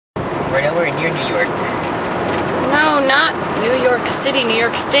We're nowhere near New York. No, not New York City, New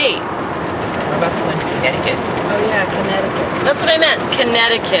York State. We're about to go into Connecticut. Oh yeah, Connecticut. That's what I meant,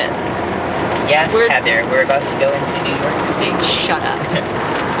 Connecticut. Yes, Heather, we're about to go into New York State. Shut up.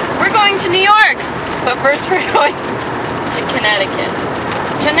 We're going to New York, but first we're going to Connecticut.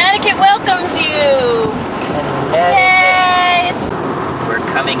 Connecticut welcomes you. Yay! We're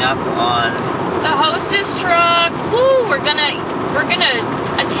coming up on the hostess truck. Woo! We're gonna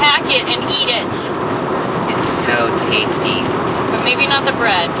attack it and eat it. It's so tasty. But maybe not the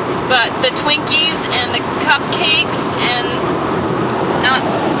bread, but the Twinkies and the cupcakes and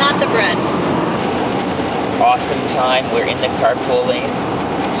not the bread. Awesome time. We're in the carpool lane.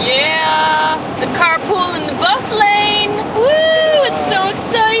 Yeah, the carpool and the bus lane. Woo! It's so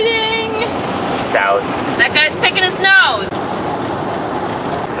exciting. South. That guy's picking his nose.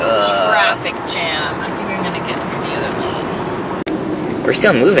 Traffic jam. I think I'm gonna get into the other lane. We're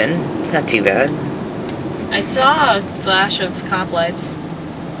still moving. It's not too bad. I saw a flash of cop lights,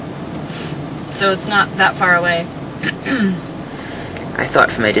 so it's not that far away. I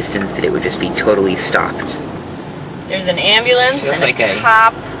thought from a distance that it would just be totally stopped. There's an ambulance and like a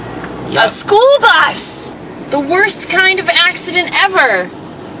cop. Yep. A school bus! The worst kind of accident ever!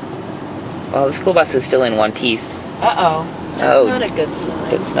 Well, the school bus is still in one piece. Uh-oh. That's not a good sign.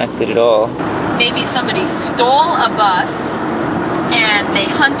 That's not good at all. Maybe somebody stole a bus, and they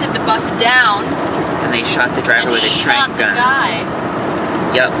hunted the bus down. And they shot the driver with a tranq gun. And shot the guy.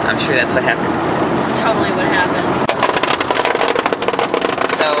 Yep, I'm sure that's what happened. It's totally what happened.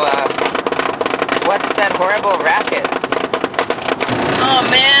 So, what's that horrible racket? Oh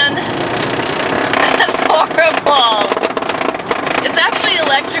man, that's horrible. It's actually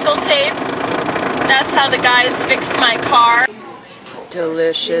electrical tape. That's how the guys fixed my car.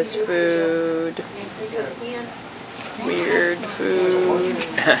 Delicious food. Weird food.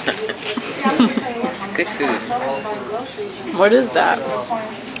 It's good food. What is that?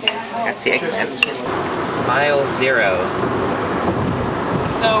 That's the Eggman. Mile 0.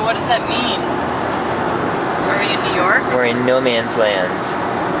 So what does that mean? Are we in New York? We're in no man's land.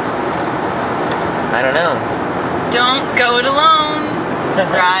 I don't know. Don't go it alone.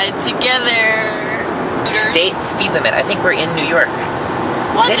 Ride together. State speed limit. I think we're in New York.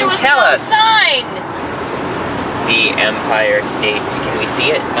 What? They There didn't was tell no us. sign. The Empire State. Can we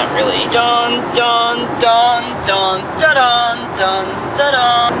see it? Not really. Dun dun dun dun dun dun dun dun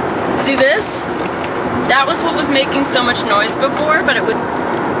dun. See this? That was what was making so much noise before, but it was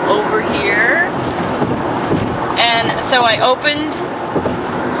over here. And so I opened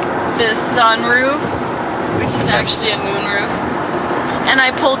the sunroof, which is actually a moonroof, and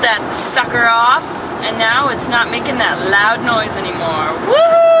I pulled that sucker off, and now it's not making that loud noise anymore.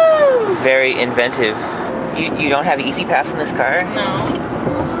 Woo! Very inventive. You don't have Easy Pass in this car? No.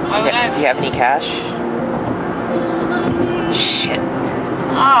 Why would I? Do you have any cash? Shit.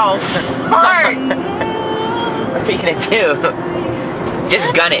 Oh, fart! What are you gonna do?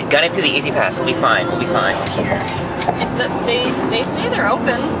 Just gun it. Gun it to the Easy Pass. We'll be fine. We'll be fine. Here. They say they're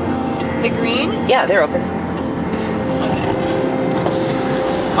open. The green? Yeah, they're open. Okay.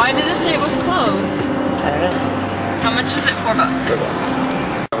 Why did it say it was closed? I don't know. How much is it?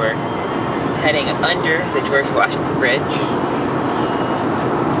 $4. We're heading under the George Washington Bridge.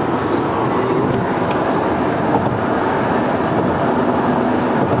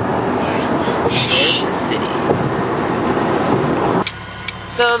 Here's the city. Here's the city.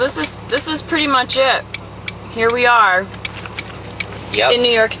 So this is pretty much it. Here we are Yep. in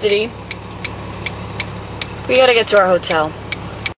New York City. We gotta get to our hotel.